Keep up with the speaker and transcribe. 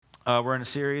We're in a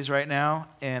series right now,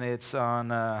 and it's on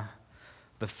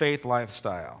the faith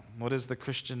lifestyle. What does the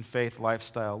Christian faith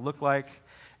lifestyle look like?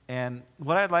 And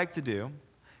what I'd like to do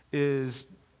is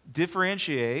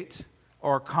differentiate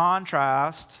or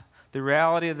contrast the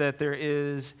reality that there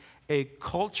is a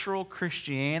cultural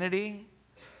Christianity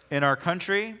in our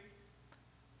country,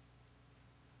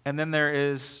 and then there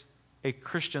is a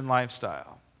Christian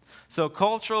lifestyle. So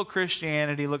cultural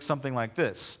Christianity looks something like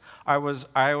this. I was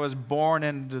born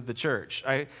into the church.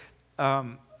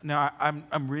 I'm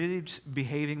really just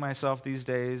behaving myself these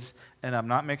days, and I'm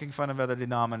not making fun of other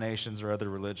denominations or other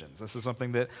religions. This is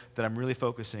something that I'm really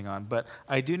focusing on. But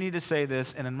I do need to say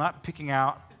this, and I'm not picking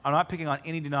on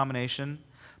any denomination,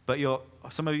 but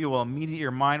some of you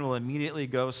your mind will immediately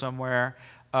go somewhere.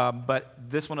 But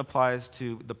this one applies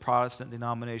to the Protestant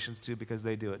denominations too, because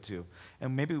they do it too.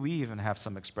 And maybe we even have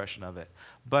some expression of it.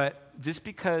 But just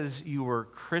because you were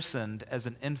christened as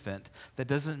an infant, that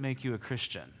doesn't make you a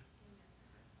Christian.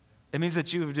 It means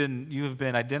that you have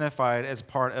been identified as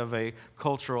part of a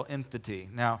cultural entity.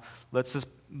 Now, let's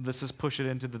just push it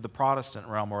into the Protestant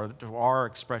realm, or to our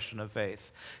expression of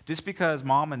faith. Just because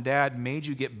mom and dad made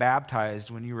you get baptized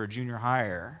when you were junior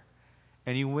higher,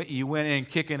 and you went in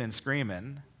kicking and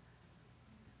screaming,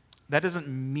 that doesn't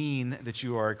mean that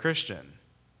you are a Christian.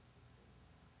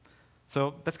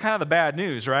 So that's kind of the bad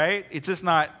news, right? It's just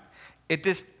not,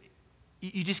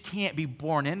 you just can't be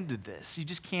born into this. You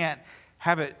just can't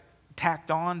have it tacked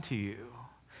on to you.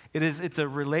 It's a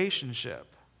relationship.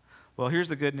 Well, here's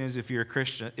the good news if you're a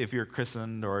Christian, if you're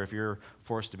christened, or if you're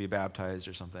forced to be baptized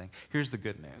or something. Here's the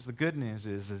good news. The good news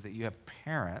is that you have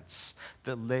parents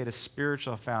that laid a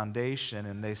spiritual foundation,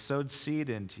 and they sowed seed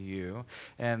into you.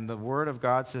 And the Word of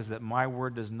God says that my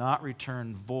word does not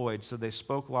return void. So they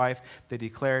spoke life. They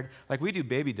declared, like we do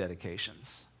baby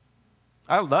dedications.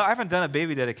 I haven't done a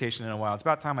baby dedication in a while. It's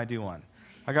about time I do one.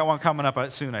 I got one coming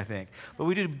up soon, I think. But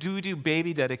we do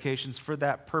baby dedications for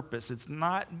that purpose. It's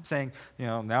not saying,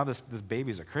 now this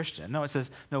baby's a Christian. No, it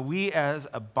says, no, we as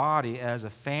a body, as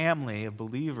a family of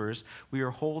believers, we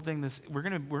are holding this, we're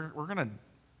gonna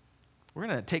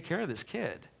take care of this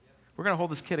kid. We're gonna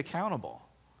hold this kid accountable.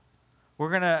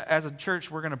 As a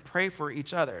church, we're gonna pray for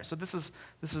each other. So this is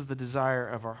the desire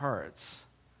of our hearts.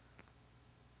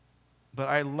 But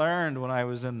I learned when I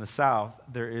was in the South,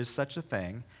 there is such a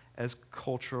thing as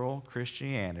cultural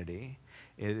Christianity.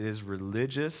 It is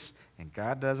religious, and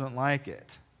God doesn't like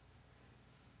it.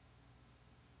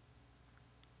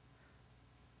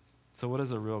 So what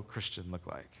does a real Christian look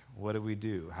like? What do we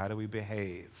do? How do we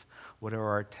behave? What are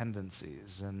our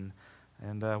tendencies?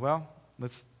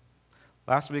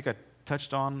 Last week I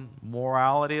touched on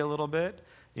morality a little bit.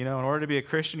 In order to be a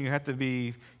Christian, you have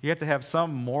to have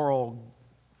some moral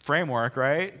framework,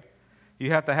 right?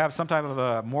 You have to have some type of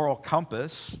a moral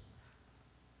compass.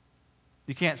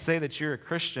 You can't say that you're a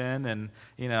Christian and,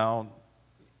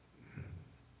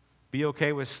 be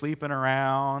okay with sleeping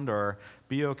around, or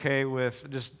be okay with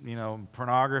just,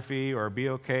 pornography, or be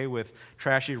okay with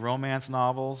trashy romance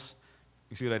novels.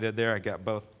 You see what I did there? I got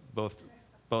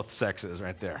both sexes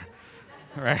right there,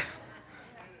 right?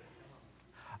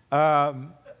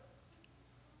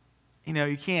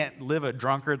 You can't live a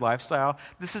drunkard lifestyle.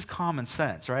 This is common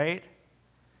sense, right?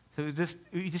 So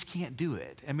you just can't do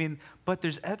it. But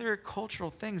there's other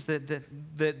cultural things that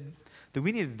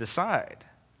we need to decide.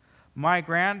 My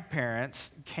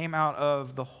grandparents came out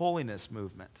of the holiness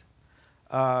movement.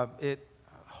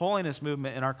 Holiness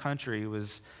movement in our country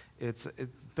it's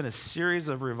been a series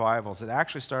of revivals. It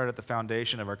actually started at the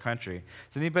foundation of our country.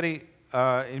 Is anybody,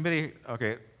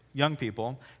 okay, young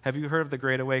people, have you heard of the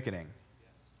Great Awakening?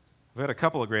 Yes. We've had a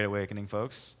couple of Great Awakening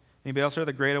folks. Anybody else heard of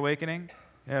the Great Awakening?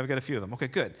 Yeah, we've got a few of them. Okay,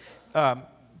 good.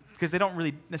 Because they don't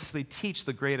really necessarily teach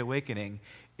the Great Awakening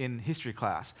in history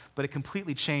class, but it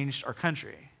completely changed our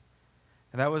country.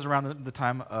 And that was around the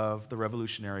time of the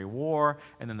Revolutionary War,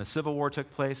 and then the Civil War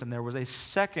took place, and there was a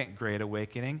second Great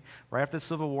Awakening right after the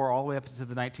Civil War all the way up into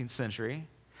the 19th century.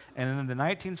 And then in the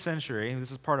 19th century, and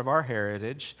this is part of our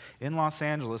heritage, in Los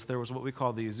Angeles, there was what we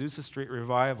call the Azusa Street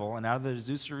Revival. And out of the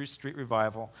Azusa Street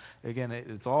Revival, again,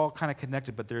 it's all kind of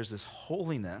connected, but there's this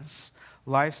holiness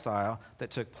lifestyle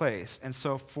that took place. And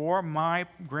so for my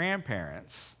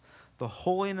grandparents, the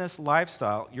holiness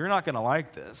lifestyle, you're not going to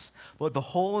like this, but the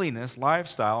holiness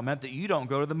lifestyle meant that you don't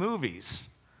go to the movies.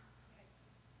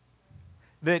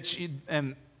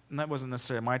 And that wasn't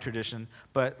necessarily my tradition,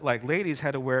 but like ladies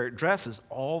had to wear dresses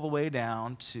all the way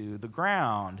down to the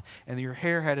ground, and your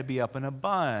hair had to be up in a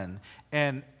bun.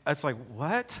 And it's like,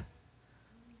 what?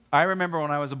 I remember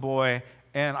when I was a boy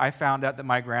and I found out that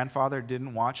my grandfather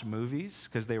didn't watch movies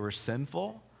because they were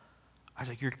sinful. I was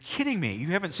like, you're kidding me. You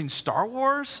haven't seen Star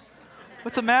Wars?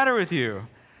 What's the matter with you?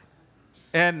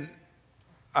 And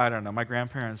I don't know. My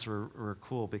grandparents were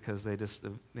cool because they just, I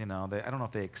don't know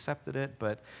if they accepted it,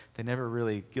 but they never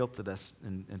really guilted us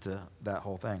into that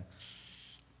whole thing.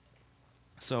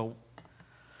 So,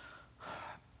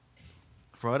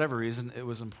 for whatever reason, it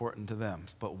was important to them.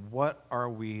 But what are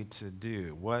we to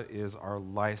do? What is our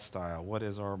lifestyle? What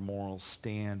is our moral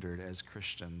standard as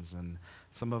Christians? And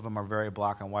some of them are very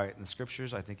black and white in the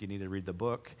scriptures. I think you need to read the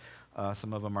book.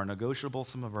 Some of them are negotiable.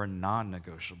 Some of them are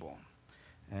non-negotiable.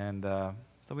 And so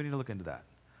we need to look into that.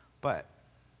 But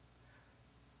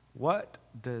what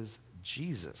does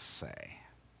Jesus say?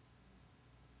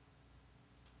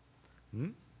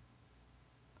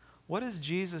 What does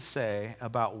Jesus say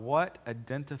about what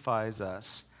identifies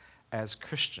us as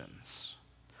Christians?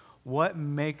 What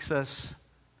makes us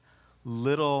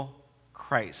little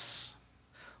Christs?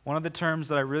 One of the terms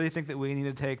that I really think that we need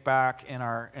to take back in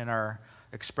our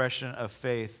expression of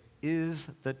faith is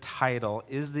the title,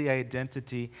 is the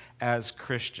identity as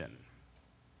Christian.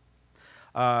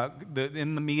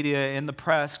 In the media, in the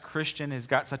press, Christian has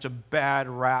got such a bad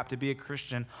rap. To be a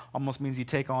Christian almost means you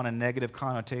take on a negative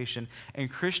connotation.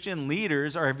 And Christian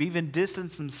leaders have even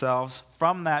distanced themselves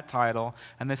from that title.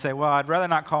 And they say, well, I'd rather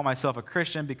not call myself a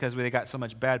Christian because they got so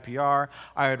much bad PR.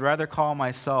 I would rather call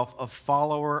myself a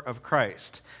follower of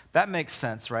Christ. That makes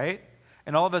sense, right?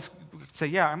 And all of us say,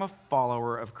 yeah, I'm a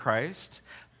follower of Christ.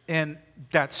 And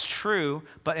that's true.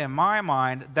 But in my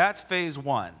mind, that's phase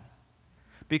one.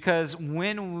 Because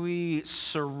when we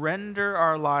surrender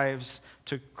our lives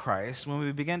to Christ, when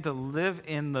we begin to live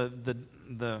in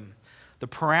the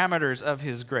parameters of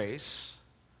His grace,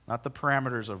 not the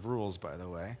parameters of rules, by the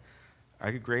way.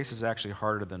 Grace is actually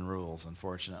harder than rules,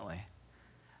 unfortunately.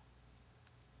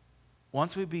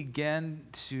 Once we begin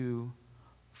to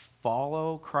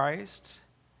follow Christ,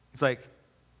 it's like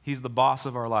He's the boss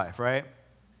of our life, right?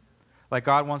 Like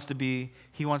God wants to be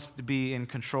in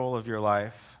control of your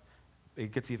life.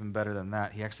 It gets even better than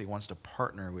that. He actually wants to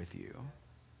partner with you,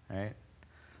 right?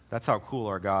 That's how cool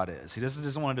our God is. He doesn't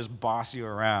just want to just boss you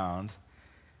around.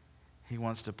 He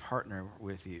wants to partner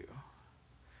with you.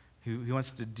 He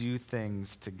wants to do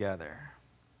things together.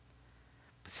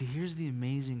 But see, here's the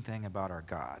amazing thing about our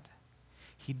God.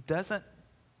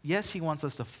 Yes, He wants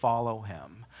us to follow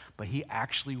Him, but He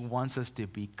actually wants us to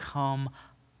become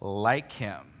like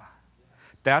Him.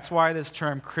 That's why this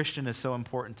term Christian is so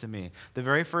important to me. The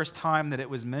very first time that it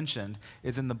was mentioned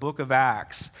is in the book of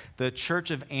Acts. The church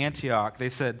of Antioch, they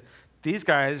said, these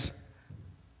guys,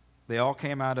 they all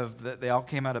came out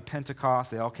of Pentecost.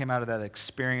 They all came out of that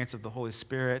experience of the Holy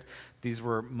Spirit. These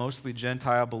were mostly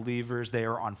Gentile believers. They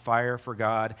were on fire for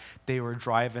God. They were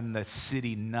driving the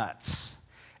city nuts.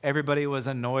 Everybody was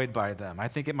annoyed by them. I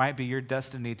think it might be your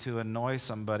destiny to annoy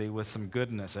somebody with some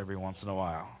goodness every once in a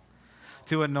while.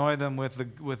 To annoy them with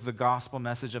the gospel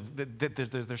message of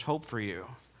that there's hope for you,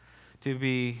 to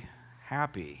be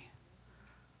happy.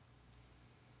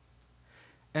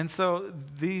 And so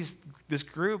this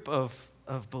group of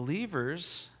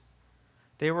believers,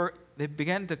 they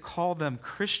began to call them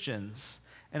Christians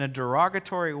in a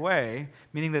derogatory way,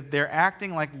 meaning that they're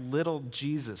acting like little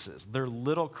Jesuses. They're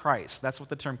little Christ. That's what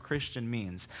the term Christian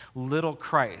means, little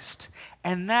Christ.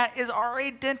 And that is our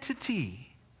identity.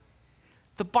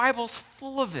 The Bible's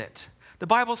full of it. The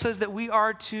Bible says that we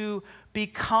are to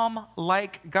become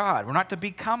like God. We're not to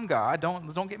become God.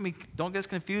 Don't get us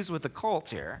confused with the cult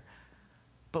here.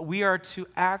 But we are to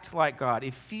act like God.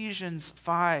 Ephesians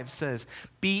 5 says,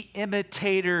 be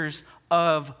imitators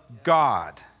of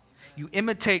God. You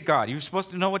imitate God. You're supposed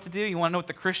to know what to do. You want to know what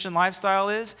the Christian lifestyle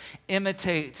is?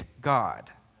 Imitate God.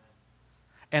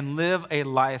 And live a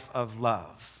life of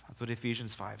love. That's what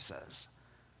Ephesians 5 says.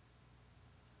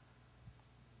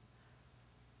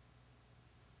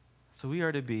 So we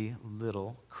are to be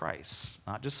little Christs,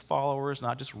 not just followers,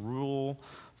 not just rule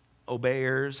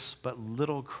obeyers, but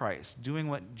little Christ, doing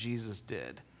what Jesus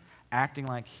did, acting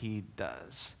like He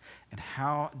does. And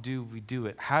how do we do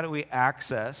it? How do we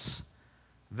access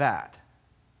that?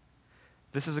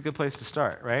 This is a good place to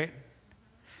start, right?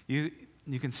 You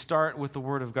can start with the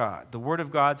Word of God. The Word of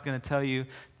God's going to tell you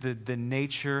the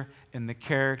nature and the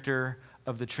character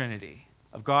of the Trinity,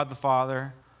 of God the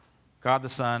Father, God the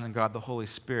Son, and God the Holy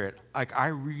Spirit. Like, I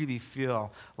really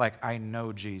feel like I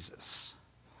know Jesus.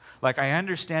 Like, I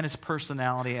understand His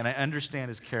personality and I understand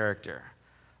His character.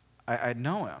 I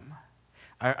know Him.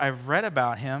 I've read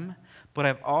about Him, but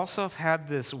I've also had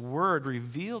this word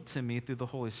revealed to me through the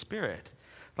Holy Spirit.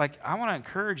 Like, I want to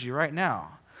encourage you right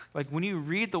now. Like when you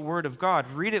read the Word of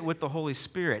God, read it with the Holy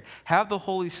Spirit. Have the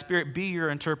Holy Spirit be your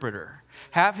interpreter.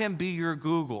 Have Him be your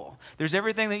Google. There's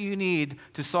everything that you need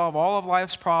to solve all of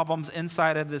life's problems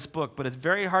inside of this book, but it's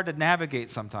very hard to navigate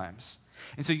sometimes.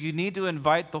 And so you need to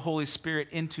invite the Holy Spirit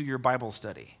into your Bible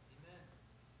study.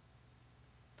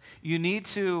 You need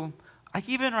to, like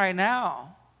even right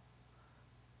now,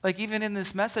 like even in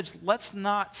this message, let's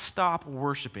not stop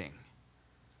worshiping.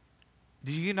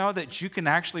 Do you know that you can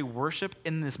actually worship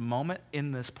in this moment,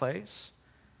 in this place?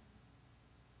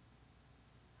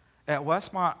 At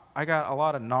Westmont, I got a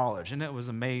lot of knowledge, and it was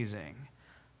amazing.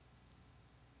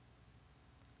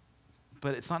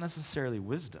 But it's not necessarily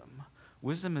wisdom.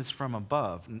 Wisdom is from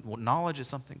above. Knowledge is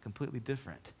something completely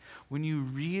different. When you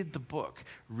read the book,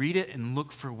 read it and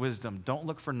look for wisdom. Don't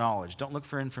look for knowledge. Don't look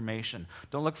for information.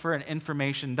 Don't look for an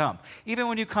information dump. Even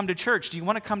when you come to church, do you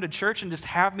want to come to church and just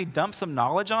have me dump some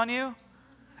knowledge on you?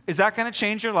 Is that going to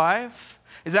change your life?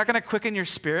 Is that going to quicken your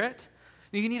spirit?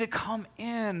 You need to come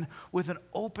in with an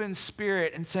open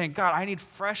spirit and saying, God, I need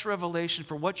fresh revelation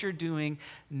for what you're doing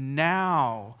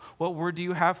now. What word do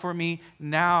you have for me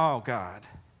now, God?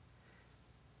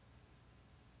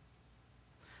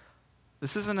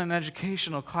 This isn't an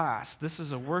educational class. This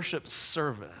is a worship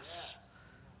service.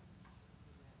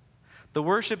 The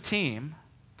worship team,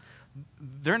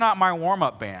 they're not my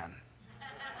warm-up band.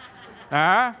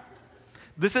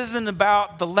 This isn't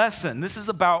about the lesson. This is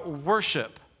about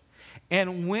worship.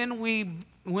 And when we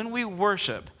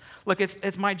worship, look,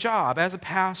 it's my job as a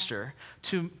pastor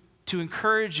to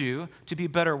encourage you to be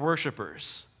better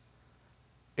worshipers.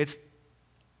 It's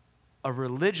a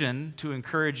religion to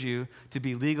encourage you to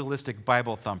be legalistic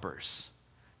Bible thumpers.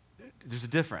 There's a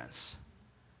difference.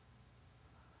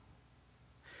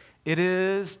 It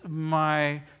is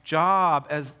my job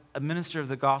as a minister of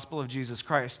the gospel of Jesus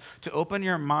Christ to open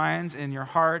your minds and your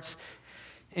hearts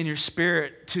and your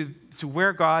spirit to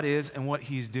where God is and what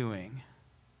He's doing.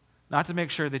 Not to make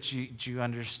sure that you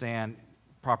understand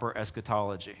proper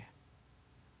eschatology.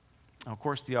 Now, of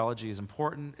course, theology is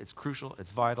important, it's crucial,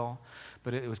 it's vital,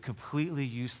 but it was completely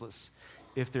useless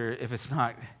if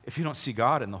you don't see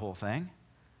God in the whole thing.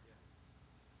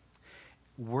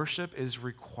 Worship is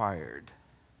required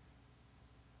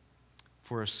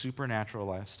for a supernatural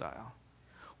lifestyle.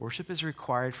 Worship is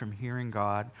required from hearing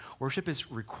God. Worship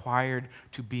is required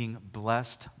to being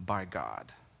blessed by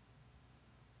God.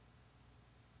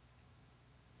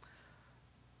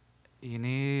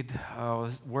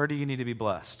 Where do you need to be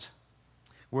blessed?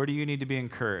 Where do you need to be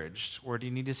encouraged? Where do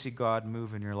you need to see God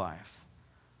move in your life?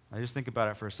 Now just think about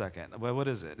it for a second. Well, what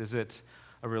is it? Is it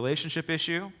a relationship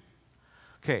issue?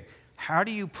 Okay, how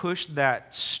do you push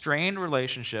that strained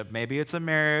relationship? Maybe it's a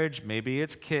marriage, maybe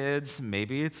it's kids,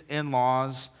 maybe it's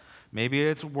in-laws, maybe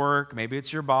it's work, maybe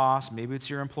it's your boss, maybe it's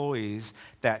your employees.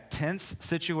 That tense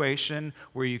situation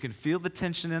where you can feel the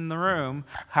tension in the room,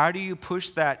 how do you push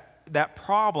that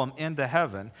problem into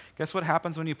heaven? Guess what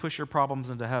happens when you push your problems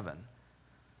into heaven?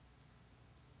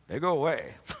 They go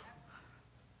away.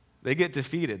 They get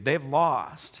defeated. They've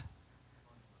lost.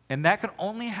 And that can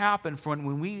only happen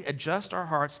when we adjust our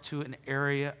hearts to an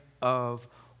area of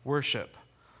worship.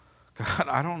 God,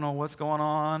 I don't know what's going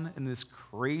on in this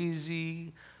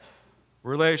crazy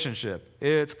relationship.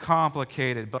 It's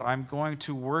complicated, but I'm going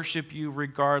to worship you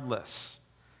regardless.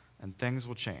 And things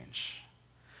will change.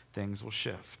 Things will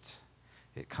shift.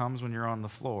 It comes when you're on the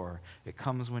floor. It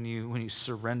comes when you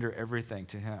surrender everything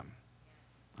to Him.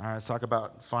 All right, let's talk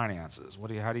about finances.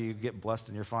 How do you get blessed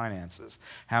in your finances?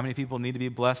 How many people need to be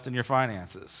blessed in your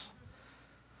finances?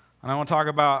 And I want to talk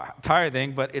about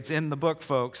tithing, but it's in the book,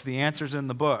 folks. The answer's in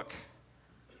the book.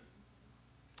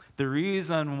 The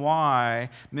reason why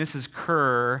Mrs.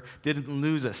 Kerr didn't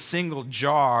lose a single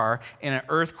jar in an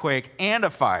earthquake and a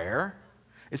fire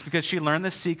is because she learned the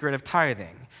secret of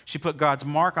tithing. She put God's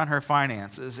mark on her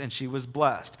finances, and she was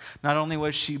blessed. Not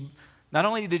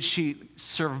only did she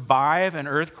survive an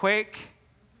earthquake,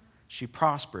 she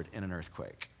prospered in an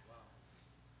earthquake.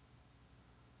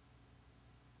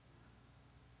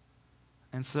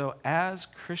 And so as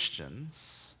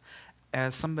Christians,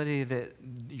 as somebody that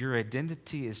your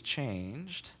identity is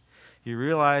changed, you're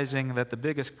realizing that the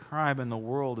biggest crime in the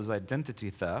world is identity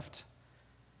theft,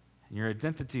 and your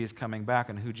identity is coming back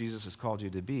on who Jesus has called you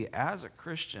to be. As a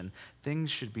Christian,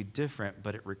 things should be different,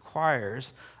 but it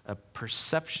requires a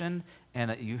perception,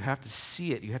 and you have to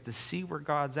see it. You have to see where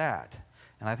God's at.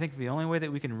 And I think the only way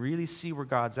that we can really see where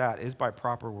God's at is by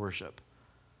proper worship.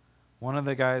 One of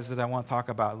the guys that I want to talk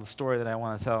about, the story that I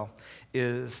want to tell,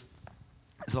 is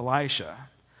Elisha,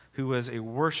 who was a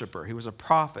worshiper. He was a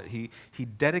prophet. He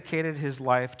dedicated his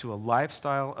life to a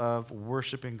lifestyle of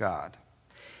worshiping God.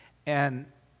 And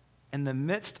in the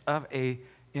midst of a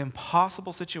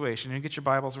impossible situation. You get your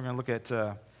Bibles. We're going to look at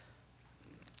it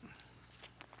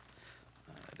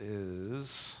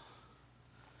is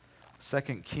 2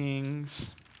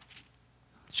 Kings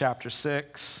chapter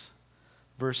 6,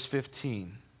 verse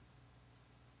 15.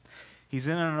 He's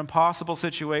in an impossible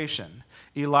situation.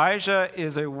 Elijah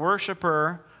is a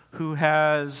worshiper who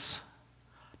has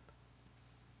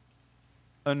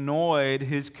annoyed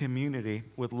his community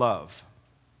with love.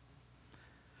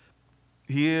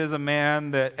 He is a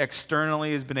man that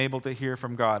externally has been able to hear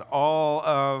from God. All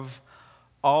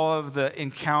of the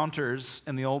encounters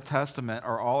in the Old Testament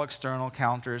are all external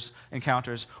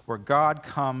encounters where God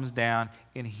comes down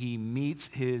and he meets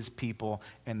his people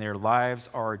and their lives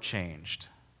are changed.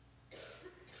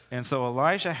 And so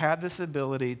Elijah had this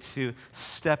ability to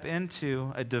step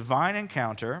into a divine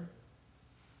encounter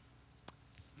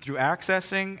through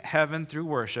accessing heaven through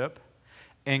worship,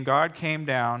 and God came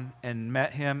down and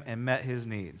met him and met his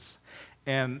needs.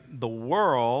 And the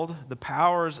world, the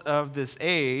powers of this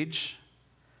age,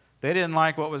 they didn't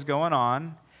like what was going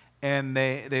on, and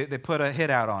they put a hit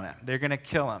out on him. They're going to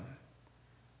kill him.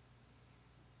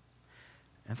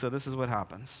 And so this is what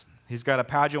happens. He's got a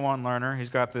Padawan learner. He's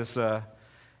got this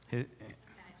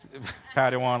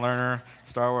Padawan learner,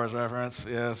 Star Wars reference,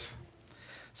 yes.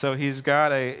 So he's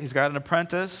got an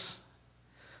apprentice.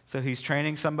 So he's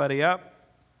training somebody up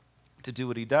to do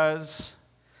what he does.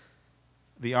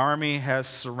 The army has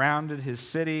surrounded his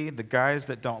city. The guys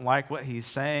that don't like what he's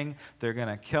saying, they're going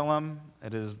to kill him.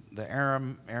 It is the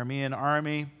Aramean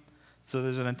army. So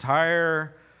there's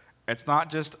it's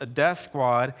not just a death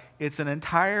squad, it's an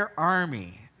entire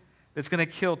army that's going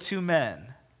to kill two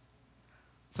men.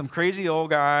 Some crazy old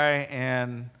guy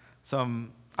and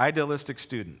some idealistic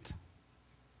student.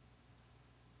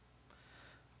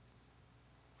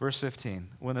 Verse 15,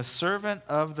 when the servant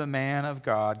of the man of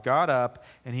God got up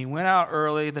and he went out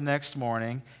early the next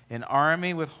morning, an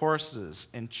army with horses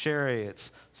and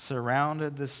chariots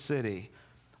surrounded the city.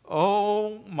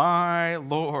 "Oh, my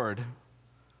Lord,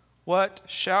 what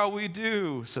shall we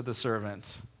do?" said the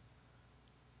servant.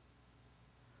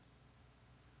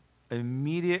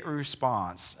 Immediate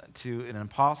response to an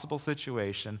impossible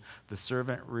situation, the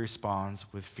servant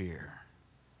responds with fear.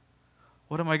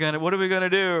 What are we going to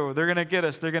do? They're going to get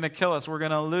us. They're going to kill us. We're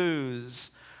going to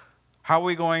lose. How are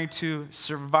we going to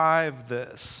survive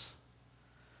this?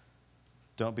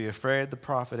 "Don't be afraid," the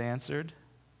prophet answered.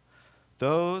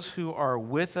 "Those who are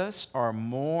with us are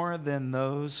more than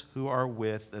those who are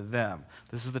with them."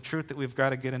 This is the truth that we've got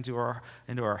to get into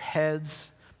our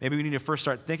heads. Maybe we need to first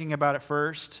start thinking about it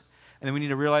first, and then we need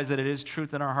to realize that it is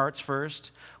truth in our hearts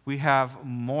first. We have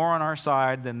more on our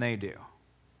side than they do.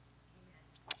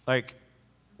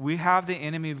 We have the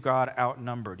enemy of God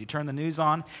outnumbered. You turn the news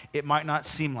on, it might not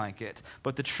seem like it.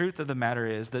 But the truth of the matter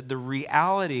is that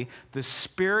the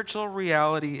spiritual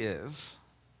reality is,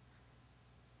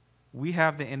 we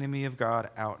have the enemy of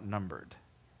God outnumbered.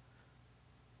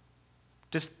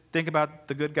 Just think about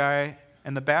the good guy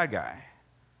and the bad guy.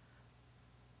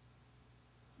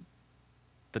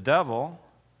 The devil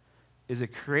is a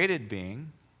created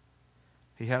being.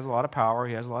 He has a lot of power,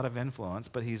 he has a lot of influence,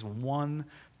 but he's one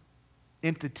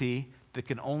entity that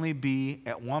can only be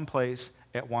at one place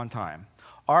at one time.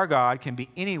 Our God can be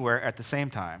anywhere at the same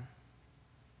time.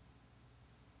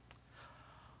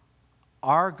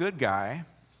 Our good guy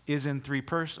is in three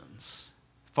persons.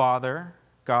 Father,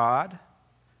 God,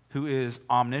 who is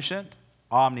omniscient,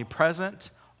 omnipresent,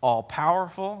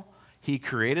 all-powerful. He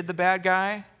created the bad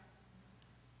guy,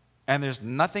 and there's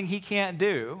nothing he can't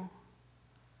do.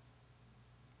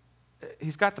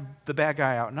 He's got the bad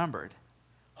guy outnumbered.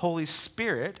 Holy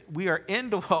Spirit, we are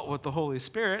indwelt with the Holy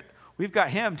Spirit. We've got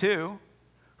him too,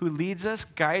 who leads us,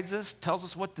 guides us, tells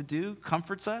us what to do,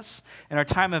 comforts us. In our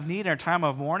time of need, in our time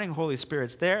of mourning, Holy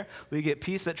Spirit's there. We get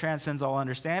peace that transcends all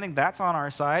understanding. That's on our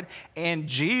side. And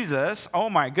Jesus, oh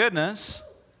my goodness,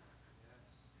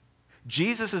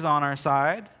 Jesus is on our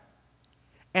side.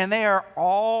 And they are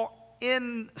all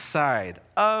inside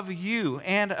of you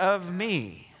and of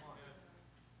me.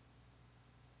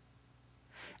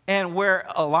 And where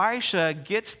Elisha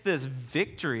gets this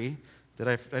victory,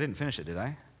 I didn't finish it, did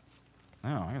I? No,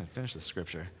 I'm going to finish the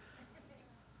scripture.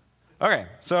 Okay,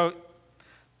 so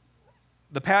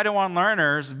the Padawan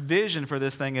learner's vision for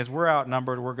this thing is, we're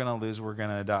outnumbered, we're going to lose, we're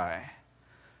going to die.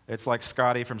 It's like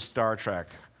Scotty from Star Trek.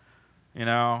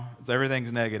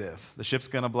 Everything's negative. The ship's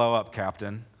going to blow up,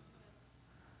 Captain.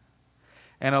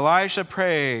 And Elisha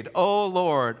prayed, "Oh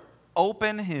Lord,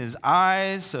 open his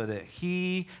eyes so that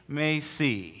he may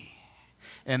see."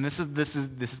 And this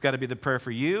has got to be the prayer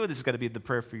for you. This has got to be the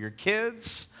prayer for your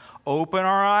kids. Open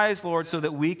our eyes, Lord, so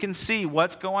that we can see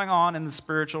what's going on in the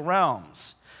spiritual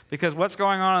realms. Because what's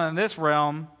going on in this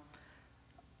realm,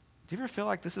 do you ever feel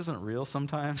like this isn't real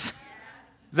sometimes?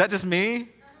 Is that just me?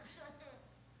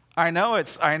 I know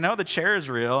the chair is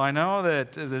real. I know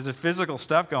that there's a physical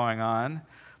stuff going on,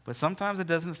 but sometimes it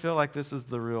doesn't feel like this is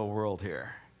the real world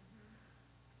here.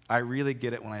 I really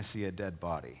get it when I see a dead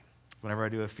body. Whenever I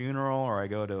do a funeral or I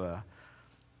go to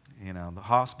the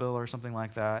hospital or something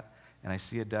like that, and I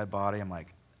see a dead body, I'm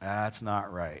like, that's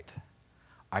not right.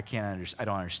 I don't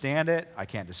understand it. I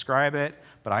can't describe it,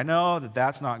 but I know that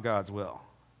that's not God's will.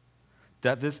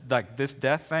 That this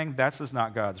death thing, that's just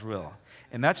not God's will.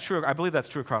 And that's true. I believe that's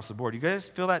true across the board. You guys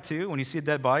feel that too? When you see a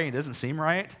dead body and it doesn't seem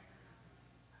right?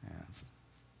 Yeah,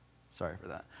 sorry for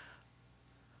that.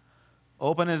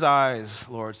 Open his eyes,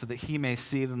 Lord, so that he may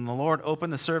see. Then the Lord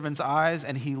opened the servant's eyes,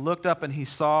 and he looked up and he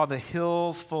saw the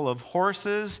hills full of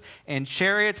horses and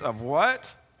chariots of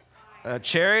what?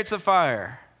 Chariots of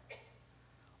fire,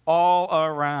 all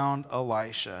around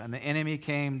Elisha. And the enemy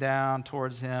came down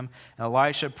towards him, and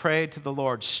Elisha prayed to the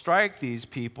Lord, strike these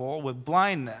people with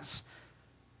blindness.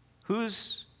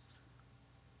 Who's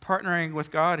partnering with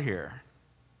God here?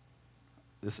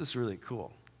 This is really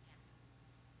cool.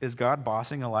 Is God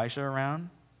bossing Elisha around?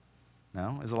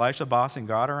 No. Is Elisha bossing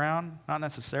God around? Not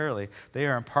necessarily. They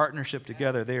are in partnership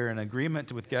together. They are in agreement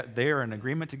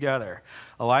together.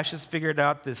 Elisha's figured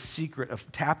out this secret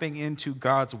of tapping into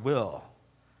God's will.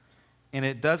 And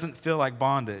it doesn't feel like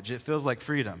bondage. It feels like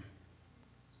freedom.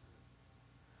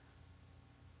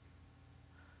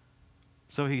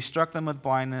 So he struck them with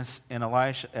blindness, and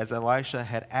as Elisha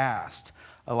had asked.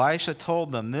 Elisha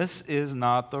told them, this is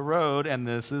not the road, and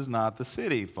this is not the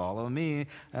city. Follow me,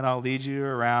 and I'll lead you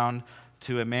around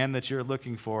to a man that you're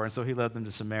looking for. And so he led them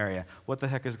to Samaria. What the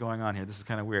heck is going on here? This is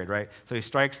kind of weird, right? So he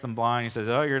strikes them blind. He says,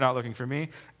 oh, you're not looking for me?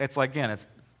 It's like, again, it's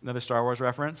another Star Wars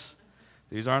reference.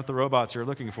 These aren't the robots you're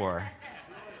looking for.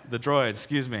 The droids,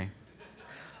 excuse me.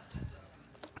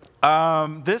 We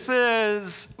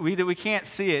can't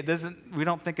see it. We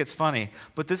don't think it's funny,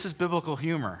 but this is biblical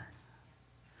humor.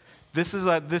 This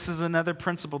is another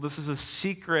principle. This is a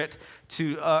secret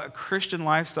to a Christian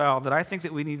lifestyle that I think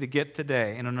that we need to get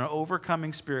today. And in an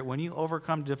overcoming spirit, when you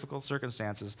overcome difficult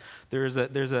circumstances, there's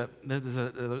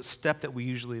a step that we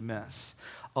usually miss.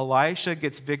 Elisha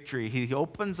gets victory. He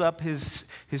opens up his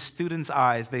students'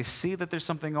 eyes. They see that there's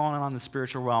something going on in the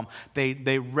spiritual realm.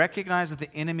 They recognize that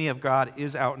the enemy of God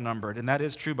is outnumbered, and that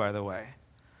is true, by the way.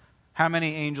 How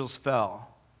many angels fell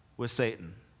with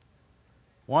Satan?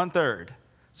 1/3.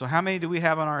 So how many do we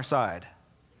have on our side?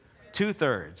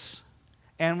 2/3.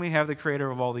 And we have the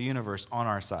creator of all the universe on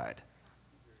our side.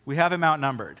 We have him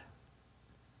outnumbered.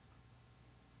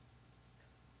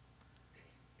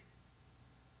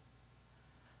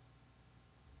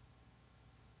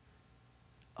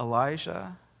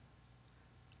 Elijah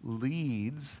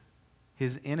leads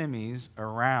his enemies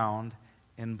around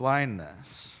in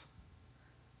blindness.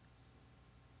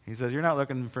 He says, you're not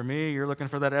looking for me, you're looking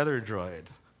for that other droid.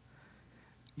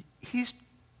 He's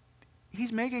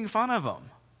making fun of them.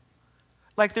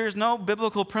 Like there's no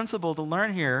biblical principle to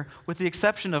learn here with the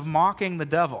exception of mocking the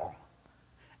devil.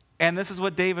 And this is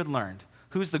what David learned.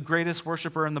 Who's the greatest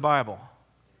worshiper in the Bible?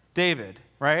 David,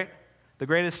 right? The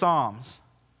greatest Psalms.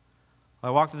 I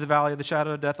walk through the valley of the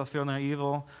shadow of death, I'll fear no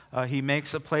evil. He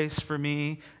makes a place for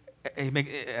me.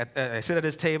 I sit at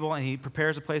his table, and he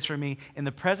prepares a place for me in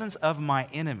the presence of my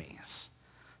enemies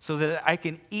so that I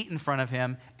can eat in front of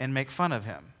him and make fun of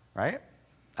him, right?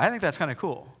 I think that's kind of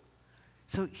cool.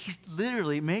 So he's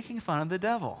literally making fun of the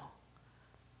devil.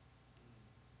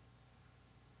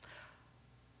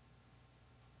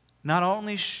 Not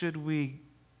only should we,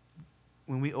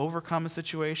 when we overcome a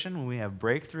situation, when we have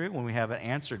breakthrough, when we have an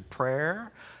answered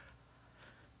prayer,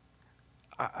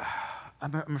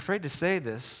 I'm afraid to say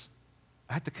this.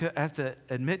 I have to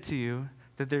admit to you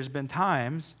that there's been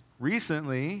times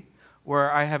recently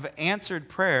where I have answered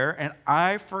prayer and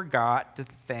I forgot to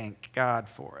thank God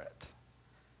for it.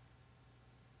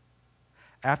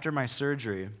 After my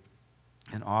surgery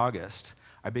in August,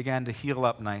 I began to heal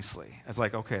up nicely. I was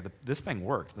like, okay, this thing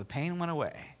worked. The pain went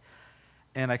away.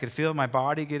 And I could feel my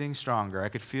body getting stronger. I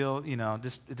could feel,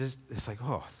 it's like,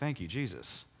 oh, thank you,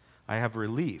 Jesus. I have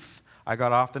relief. I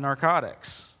got off the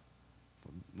narcotics.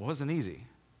 It wasn't easy.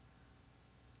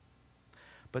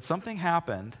 But something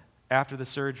happened after the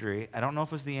surgery. I don't know if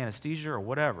it was the anesthesia or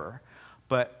whatever,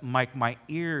 but my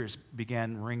ears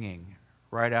began ringing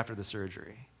right after the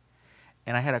surgery.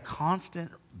 And I had a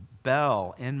constant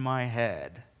bell in my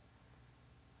head,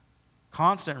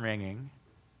 constant ringing.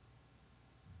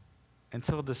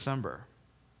 until December.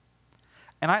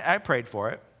 And I prayed for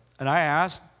it, and I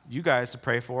asked you guys to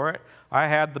pray for it. I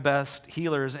had the best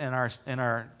healers in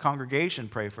our congregation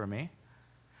pray for me.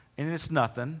 And it's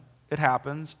nothing. It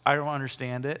happens. I don't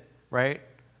understand it, right?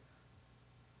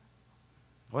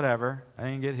 Whatever. I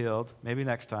didn't get healed. Maybe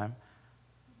next time.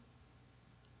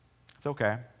 It's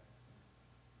okay.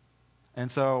 And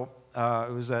so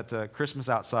it was at Christmas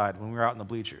outside when we were out in the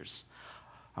bleachers.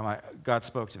 God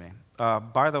spoke to me.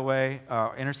 By the way,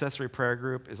 intercessory prayer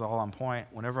group is all on point.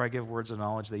 Whenever I give words of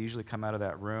knowledge, they usually come out of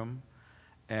that room,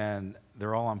 and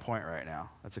they're all on point right now.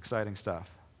 That's exciting stuff.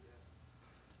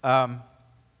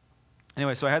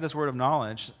 Anyway, so I had this word of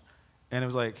knowledge, and it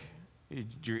was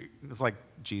like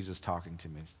Jesus talking to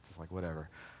me. It's like whatever.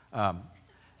 And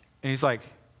he's like,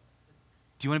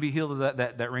 do you want to be healed of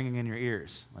that ringing in your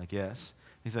ears? I'm like, yes.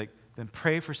 He's like, then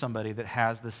pray for somebody that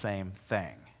has the same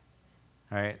thing.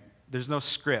 All right? There's no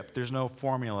script. There's no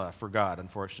formula for God,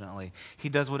 unfortunately. He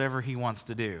does whatever he wants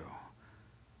to do.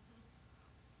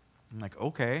 I'm like,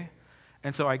 okay.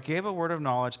 And so I gave a word of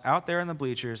knowledge out there in the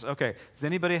bleachers. Okay, does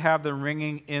anybody have the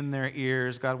ringing in their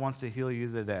ears? God wants to heal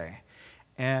you today.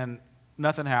 And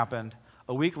nothing happened.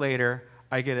 A week later,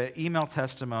 I get an email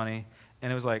testimony,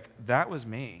 and it was like, that was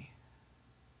me.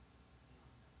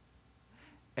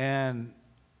 And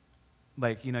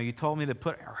like, you told me to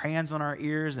put our hands on our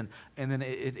ears, and then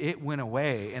it went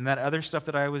away. And that other stuff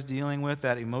that I was dealing with,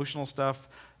 that emotional stuff,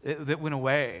 it went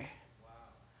away. Wow.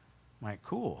 I'm like,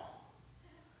 cool.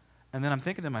 And then I'm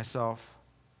thinking to myself,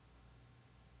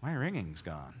 my ringing's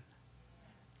gone.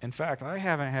 In fact, I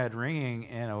haven't had ringing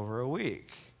in over a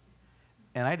week.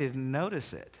 And I didn't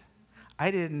notice it.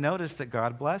 I didn't notice that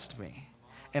God blessed me.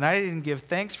 And I didn't give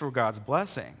thanks for God's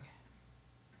blessing.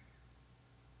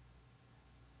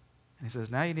 And he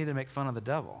says, now you need to make fun of the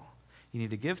devil. You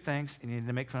need to give thanks, and you need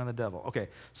to make fun of the devil. Okay,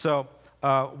 so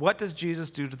what does Jesus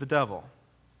do to the devil?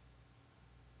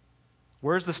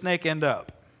 Where's the snake end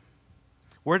up?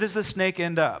 Where does the snake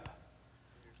end up?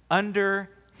 Under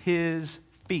his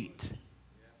feet.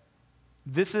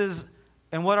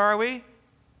 And what are we?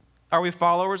 Are we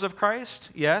followers of Christ?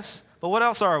 Yes. But what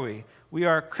else are we? We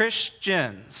are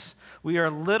Christians. We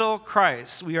are little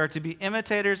Christ. We are to be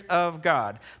imitators of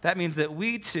God. That means that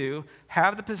we too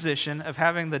have the position of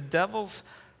having the devil's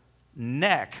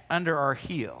neck under our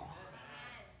heel.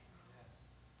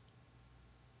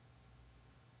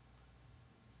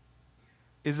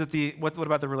 Is it what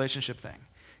about the relationship thing?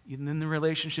 And then the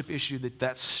relationship issue,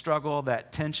 that struggle,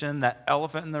 that tension, that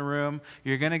elephant in the room,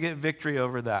 you're going to get victory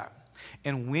over that.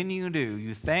 And when you do,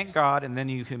 you thank God, and then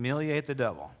you humiliate the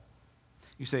devil.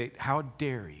 You say, how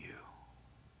dare you?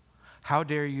 How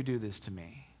dare you do this to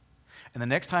me? And the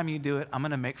next time you do it, I'm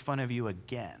going to make fun of you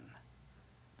again,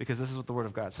 because this is what the Word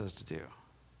of God says to do. Isn't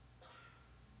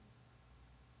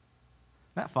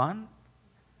that fun?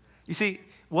 You see,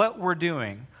 what we're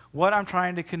doing, what I'm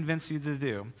trying to convince you to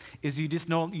do, is you just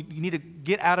know you need to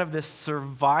get out of this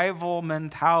survival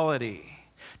mentality.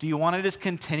 Do you want to just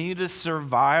continue to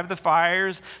survive the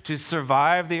fires, to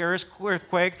survive the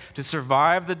earthquake, to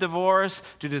survive the divorce,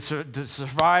 to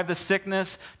survive the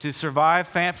sickness, to survive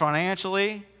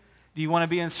financially? Do you want to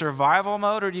be in survival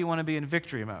mode, or do you want to be in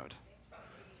victory mode?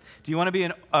 Do you want to be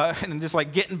in just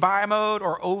like getting by mode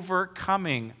or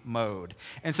overcoming mode?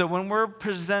 And so when we're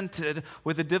presented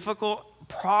with a difficult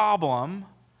problem,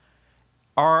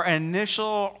 our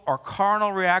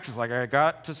carnal reactions, like, I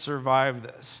got to survive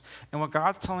this. And what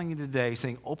God's telling you today, He's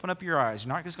saying, open up your eyes.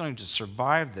 You're not just going to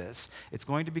survive this. It's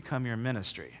going to become your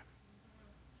ministry.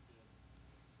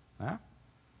 Huh?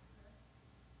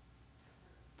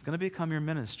 It's going to become your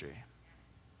ministry.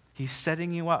 He's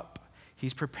setting you up.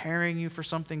 He's preparing you for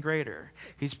something greater.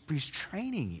 He's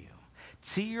training you.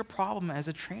 See your problem as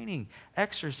a training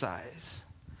exercise.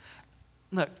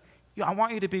 Look, I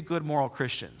want you to be good moral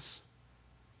Christians.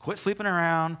 Quit sleeping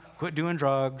around, quit doing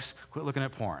drugs, quit looking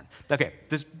at porn. Okay,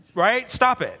 right?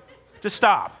 Stop it. Just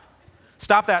stop.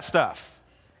 Stop that stuff.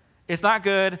 It's not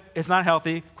good. It's not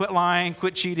healthy. Quit lying,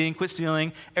 quit cheating, quit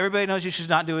stealing. Everybody knows you should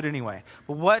not do it anyway.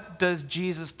 But what does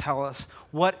Jesus tell us?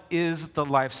 What is the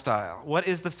lifestyle? What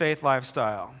is the faith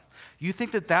lifestyle? You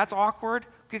think that that's awkward?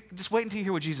 Just wait until you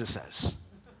hear what Jesus says.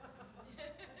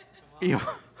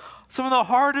 Some of the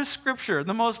hardest scripture,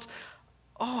 the most,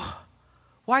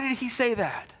 why did he say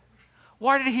that?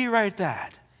 Why did he write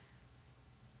that?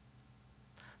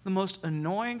 The most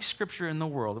annoying scripture in the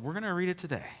world. We're going to read it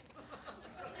today.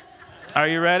 Are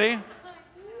you ready?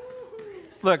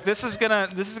 Look, this is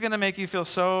gonna make you feel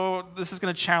this is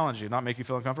gonna challenge you, not make you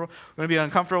feel uncomfortable. We're gonna be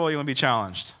uncomfortable, you wanna be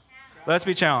challenged. Let's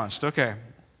be challenged. Okay.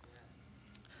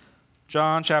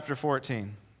 John chapter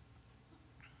 14.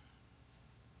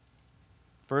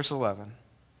 Verse 11.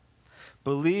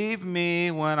 Believe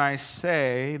me when I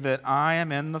say that I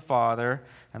am in the Father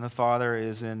and the Father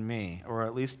is in me, or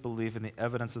at least believe in the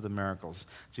evidence of the miracles.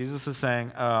 Jesus is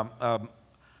saying, I'm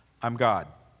God.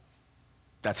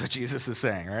 That's what Jesus is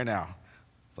saying right now.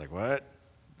 It's like, what?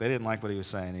 They didn't like what he was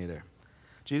saying either.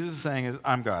 Jesus is saying,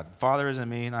 I'm God. Father is in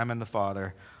me and I'm in the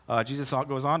Father. Jesus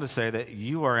goes on to say that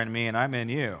you are in me and I'm in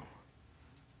you.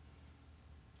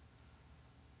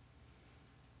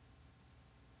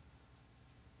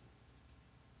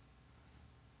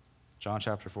 John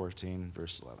chapter 14,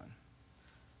 verse 11.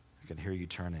 I can hear you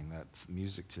turning. That's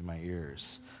music to my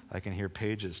ears. I can hear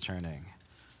pages turning,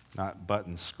 not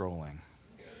buttons scrolling.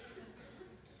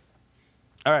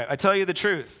 All right, I tell you the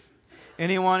truth.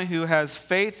 Anyone who has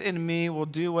faith in me will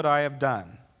do what I have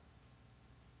done.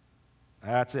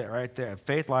 That's it right there.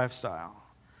 Faith lifestyle.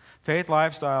 Faith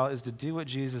lifestyle is to do what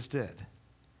Jesus did.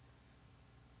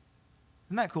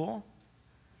 Isn't that cool?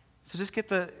 So just get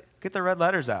the red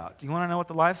letters out. Do you want to know what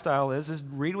the lifestyle is? Just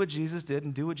read what Jesus did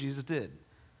and do what Jesus did.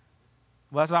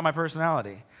 Well, that's not my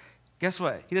personality. Guess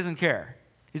what? He doesn't care.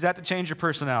 He's out to change your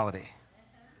personality.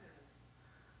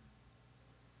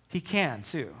 He can,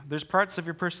 too. There's parts of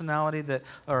your personality that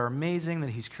are amazing, that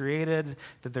he's created,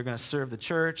 that they're going to serve the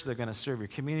church, they're going to serve your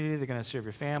community, they're going to serve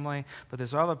your family. But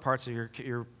there's other parts of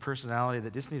your personality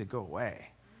that just need to go away.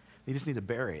 You just need to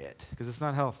bury it because it's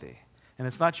not healthy. And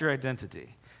it's not your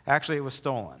identity. Actually, it was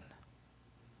stolen.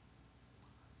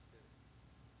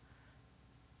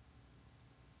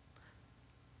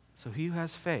 So he who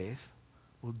has faith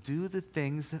will do the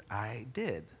things that I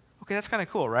did. Okay, that's kind of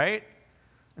cool, right?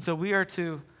 And so we are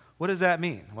to, what does that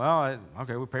mean? Well,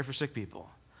 okay, we pray for sick people.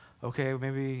 Okay,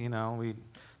 maybe,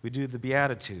 we do the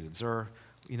Beatitudes. Or,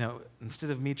 instead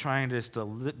of me trying just to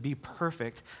be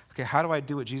perfect, okay, how do I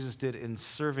do what Jesus did in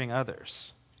serving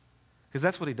others? Because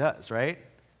that's what he does, right?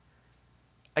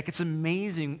 Like, it's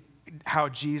amazing how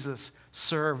Jesus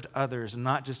served others,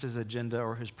 not just his agenda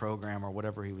or his program or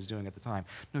whatever he was doing at the time.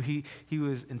 No, he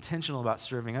was intentional about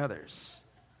serving others.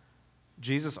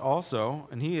 Jesus also,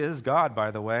 and he is God, by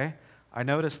the way, I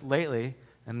noticed lately,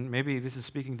 and maybe this is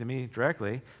speaking to me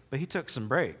directly, but he took some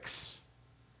breaks.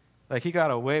 Like, he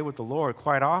got away with the Lord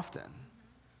quite often.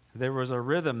 There was a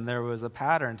rhythm, there was a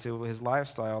pattern to his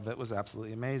lifestyle that was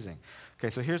absolutely amazing. Okay,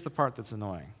 so here's the part that's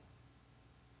annoying.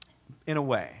 In a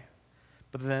way.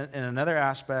 But then in another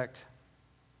aspect,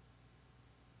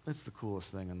 it's the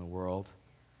coolest thing in the world.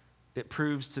 It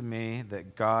proves to me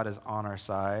that God is on our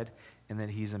side and that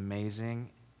he's amazing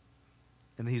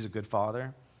and that he's a good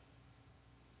father.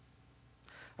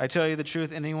 I tell you the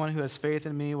truth, anyone who has faith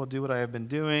in me will do what I have been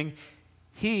doing.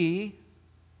 He/she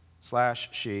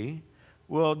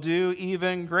will do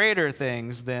even greater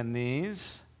things than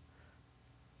these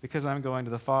because I'm going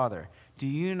to the Father. Do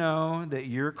you know that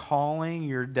your calling,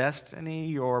 your destiny,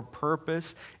 your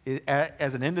purpose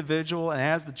as an individual and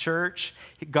as the church,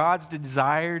 God's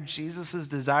desire, Jesus'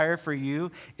 desire for you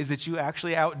is that you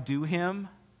actually outdo him?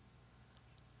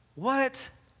 What?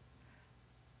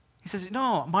 He says,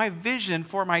 no, my vision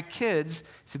for my kids,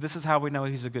 see, this is how we know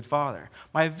he's a good father.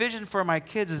 My vision for my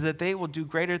kids is that they will do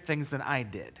greater things than I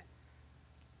did.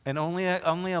 And only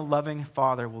a loving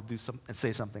father will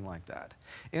say something like that.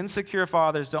 Insecure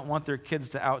fathers don't want their kids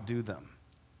to outdo them.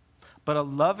 But a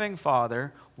loving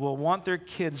father will want their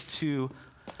kids to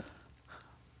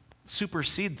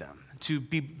supersede them,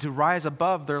 to rise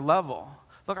above their level.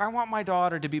 Look, I want my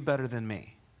daughter to be better than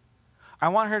me. I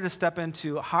want her to step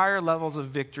into higher levels of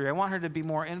victory. I want her to be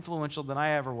more influential than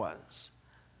I ever was.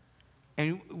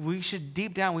 And we should,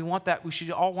 deep down, we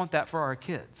should all want that for our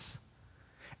kids.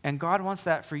 And God wants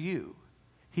that for you.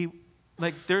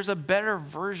 There's a better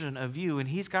version of you, and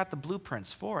he's got the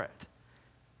blueprints for it.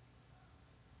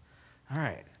 All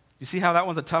right. You see how that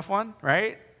one's a tough one,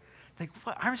 right? Like,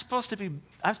 what? I'm supposed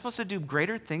to do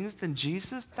greater things than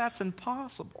Jesus? That's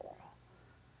impossible.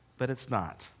 But it's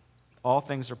not. All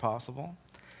things are possible.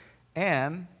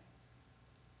 And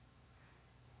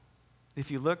if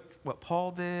you look what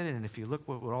Paul did, and if you look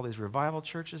what all these revival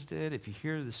churches did, if you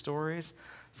hear the stories,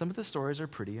 some of the stories are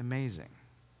pretty amazing.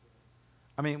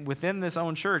 I mean, within this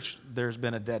own church, there's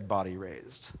been a dead body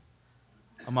raised,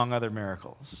 among other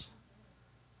miracles.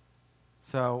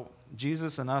 So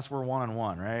Jesus and us, we're one on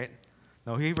one, right?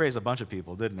 No, he raised a bunch of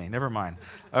people, didn't he? Never mind.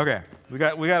 Okay, we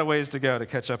got a ways to go to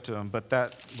catch up to him,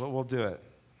 but we'll do it.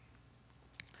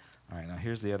 All right, now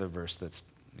here's the other verse that's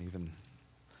even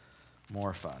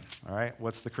more fun. All right,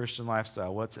 what's the Christian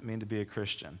lifestyle? What's it mean to be a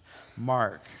Christian?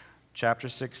 Mark chapter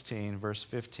 16, verse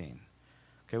 15.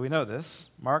 Okay, we know this.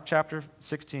 Mark chapter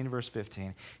 16, verse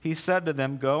 15. He said to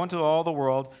them, "Go into all the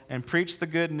world and preach the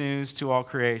good news to all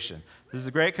creation." This is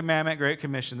the great commandment, great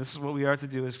commission. This is what we are to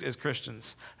do as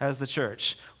Christians, as the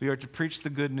church. We are to preach the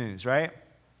good news, right?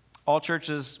 All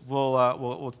churches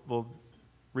will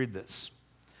read this.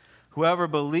 "Whoever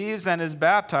believes and is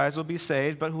baptized will be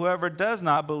saved, but whoever does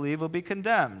not believe will be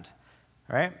condemned."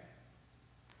 Right?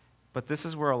 But this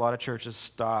is where a lot of churches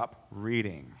stop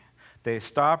reading. They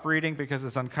stop reading because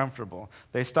it's uncomfortable.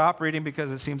 They stop reading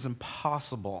because it seems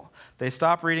impossible. They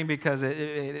stop reading because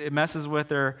it messes with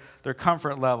their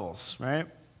comfort levels, right?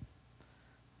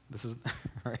 This is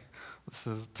right? This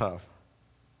is tough.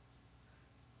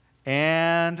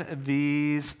 "And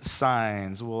these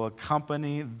signs will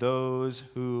accompany those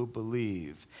who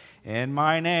believe. In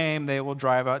my name they will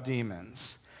drive out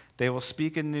demons. They will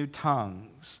speak in new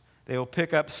tongues. They will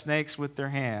pick up snakes with their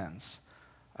hands."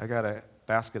 I got a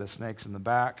basket of snakes in the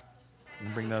back. I'm going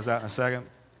to bring those out in a second.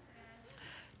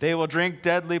 "They will drink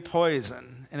deadly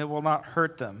poison, and it will not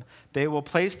hurt them. They will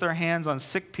place their hands on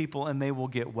sick people, and they will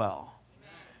get well."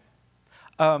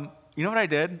 You know what I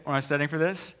did when I was studying for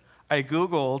this? I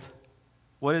Googled,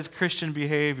 what is Christian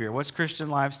behavior? What's Christian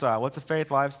lifestyle? What's a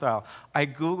faith lifestyle? I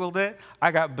Googled it.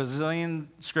 I got bazillion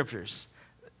scriptures.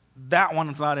 That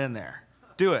one's not in there.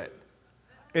 Do it.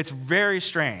 It's very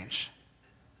strange.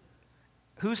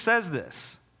 Who says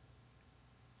this?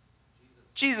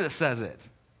 Jesus says it.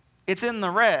 It's in the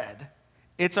red.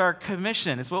 It's our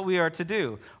commission. It's what we are to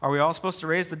do. Are we all supposed to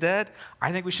raise the dead?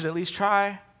 I think we should at least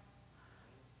try.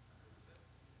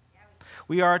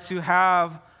 We are to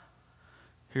have,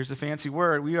 here's a fancy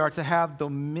word, we are to have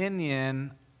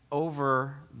dominion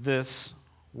over this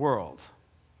world.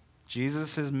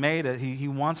 Jesus has made it. He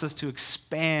wants us to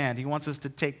expand. He wants us to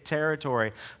take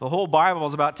territory. The whole Bible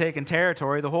is about taking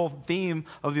territory. The whole theme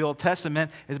of the Old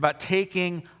Testament is about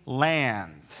taking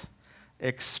land,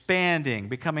 expanding,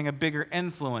 becoming a bigger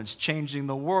influence, changing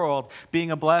the world, being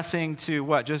a blessing to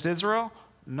what, just Israel?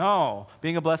 No,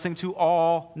 being a blessing to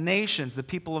all nations. The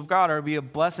people of God are to be a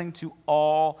blessing to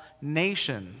all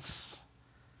nations.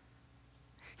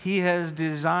 He has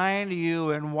designed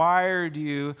you and wired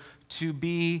you to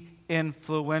be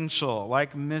influential,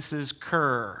 like Mrs.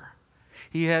 Kerr.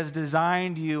 He has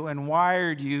designed you and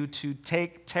wired you to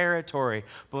take territory,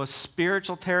 both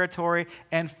spiritual territory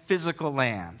and physical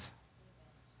land.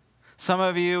 Some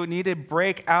of you need to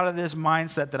break out of this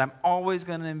mindset that I'm always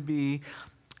going to be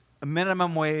a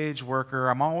minimum wage worker.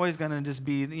 I'm always going to just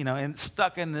be,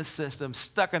 stuck in this system,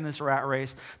 stuck in this rat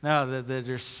race. No,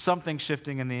 there's something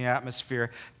shifting in the atmosphere.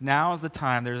 Now is the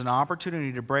time. There's an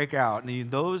opportunity to break out.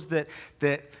 And those that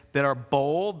are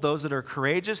bold, those that are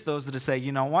courageous, those that say,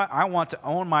 you know what, I want to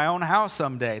own my own house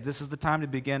someday. This is the time to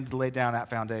begin to lay down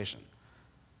that foundation.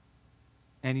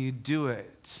 And you do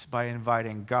it by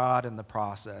inviting God in the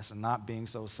process and not being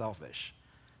so selfish.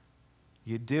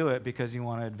 You do it because you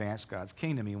want to advance God's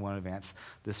kingdom. You want to advance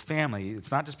this family. It's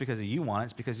not just because you want it.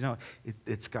 It's because,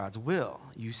 it's God's will.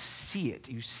 You see it.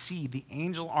 You see the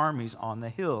angel armies on the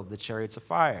hill, the chariots of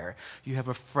fire. You have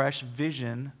a fresh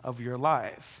vision of your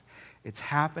life. It's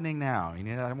happening now.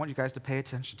 I want you guys to pay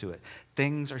attention to it.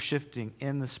 Things are shifting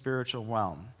in the spiritual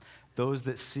realm. Those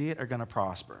that see it are going to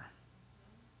prosper.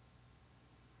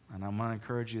 And I'm going to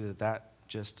encourage you that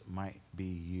just might be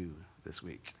you this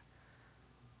week.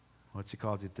 What's he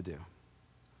called you to do?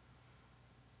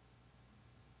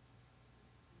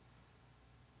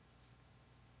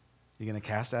 You going to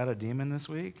cast out a demon this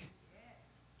week?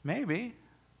 Maybe.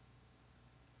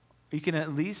 You can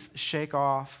at least shake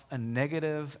off a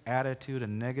negative attitude, a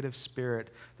negative spirit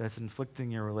that's inflicting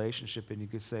your relationship, and you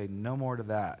could say, no more to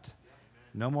that.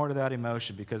 No more to that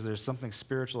emotion, because there's something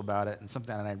spiritual about it and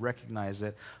something, and I recognize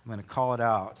it. I'm going to call it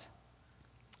out,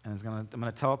 and I'm going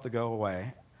to tell it to go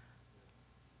away.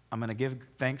 I'm going to give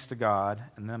thanks to God,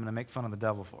 and then I'm going to make fun of the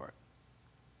devil for it.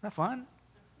 Isn't that fun?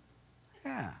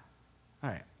 Yeah. All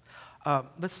right.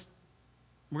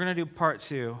 We're going to do part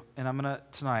 2, and I'm going to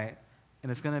tonight,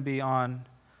 and it's going to be on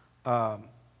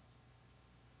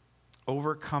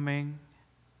overcoming,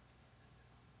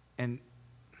 and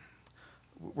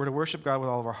we're to worship God with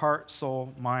all of our heart,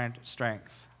 soul, mind,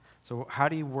 strength. So how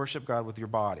do you worship God with your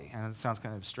body? And it sounds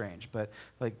kind of strange, but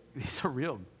he's a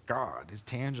real God. He's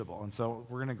tangible. And so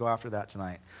we're going to go after that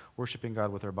tonight, worshiping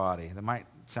God with our body. That might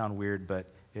sound weird, but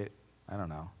I don't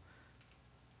know.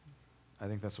 I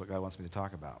think that's what God wants me to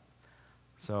talk about.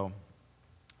 So,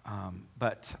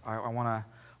 but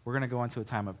we're going to go into a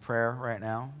time of prayer right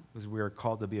now, because we are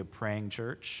called to be a praying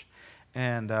church.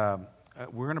 And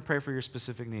we're going to pray for your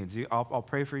specific needs. I'll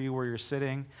pray for you where you're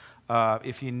sitting.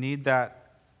 If you need that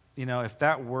if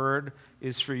that word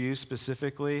is for you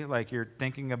specifically, like you're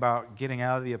thinking about getting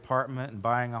out of the apartment and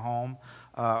buying a home,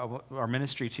 our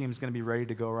ministry team is going to be ready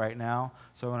to go right now.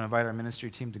 So I want to invite our ministry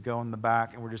team to go in the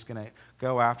back, and we're just going to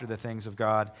go after the things of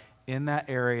God in that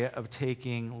area of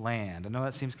taking land. I know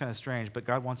that seems kind of strange, but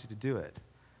God wants you to do it.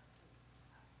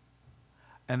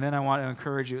 And then I want to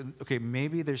encourage you, okay,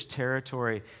 maybe there's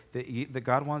territory that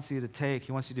God wants you to take.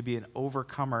 He wants you to be an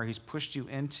overcomer. He's pushed you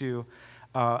into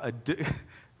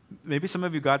maybe some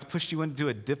of you, God's pushed you into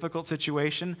a difficult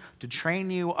situation to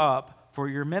train you up for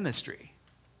your ministry.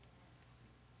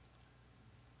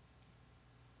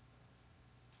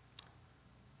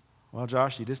 Well,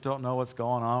 Josh, you just don't know what's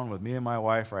going on with me and my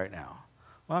wife right now.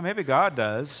 Well, maybe God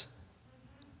does.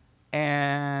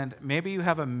 And maybe you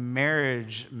have a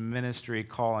marriage ministry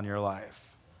call in your life.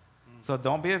 So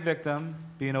don't be a victim,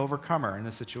 be an overcomer in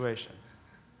this situation.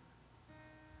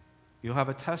 You'll have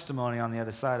a testimony on the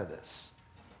other side of this.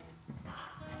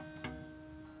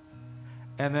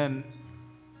 And then,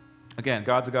 again,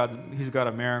 God's a God, He's a God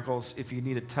of miracles. If you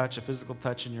need a touch, a physical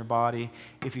touch in your body,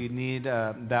 if you need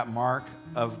that mark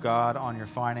of God on your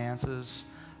finances,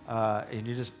 and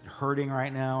you're just hurting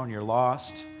right now and you're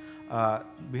lost,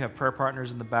 we have prayer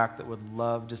partners in the back that would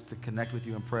love just to connect with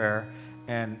you in prayer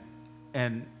and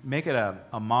make it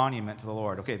a monument to the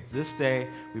Lord. Okay, this day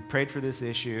we prayed for this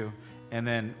issue, and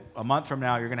then a month from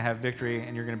now you're going to have victory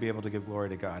and you're going to be able to give glory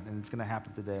to God, and it's going to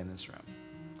happen today in this room.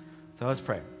 So let's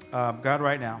pray. God,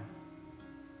 right now,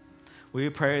 we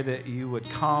pray that you would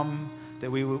come, that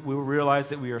we will realize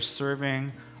that we are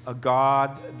serving a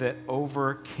God that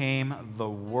overcame the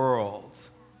world.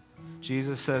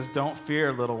 Jesus says, don't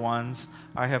fear, little ones.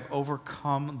 I have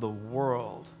overcome the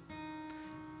world.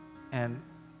 And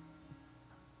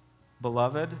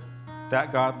beloved,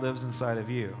 that God lives inside of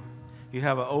you. You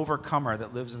have an overcomer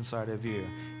that lives inside of you.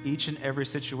 Each and every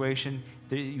situation,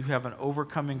 you have an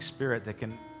overcoming spirit that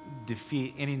can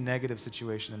defeat any negative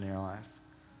situation in your life.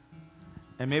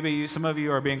 And maybe some of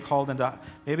you are being called into,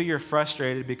 maybe you're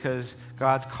frustrated because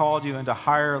God's called you into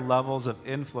higher levels of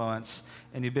influence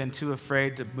and you've been too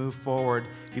afraid to move forward.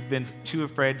 You've been too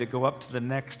afraid to go up to the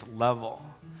next level.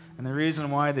 And the reason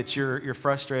why that you're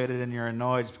frustrated and you're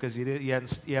annoyed is because you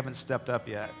haven't stepped up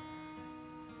yet.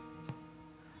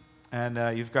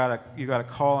 And you've got a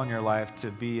call in your life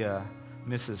to be a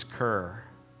Mrs. Kerr.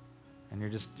 And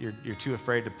you're too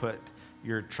afraid to put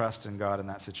your trust in God in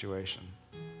that situation.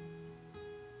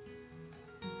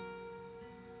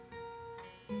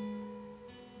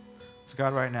 So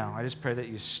God, right now, I just pray that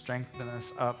you strengthen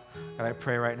us up. God, I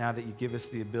pray right now that you give us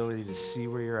the ability to see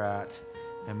where you're at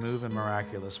and move in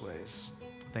miraculous ways.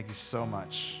 Thank you so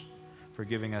much for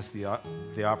giving us the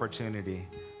opportunity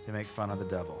to make fun of the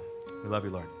devil. We love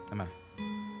you, Lord. Amen.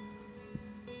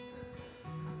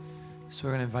 So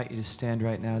we're going to invite you to stand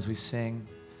right now as we sing.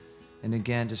 And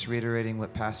again, just reiterating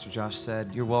what Pastor Josh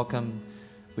said, you're welcome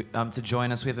to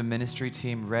join us. We have a ministry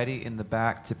team ready in the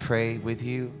back to pray with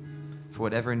you for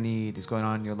whatever need is going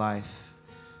on in your life.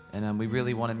 And we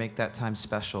really want to make that time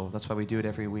special. That's why we do it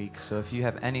every week. So if you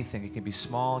have anything, it can be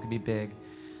small, it can be big,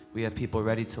 we have people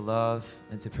ready to love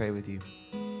and to pray with you.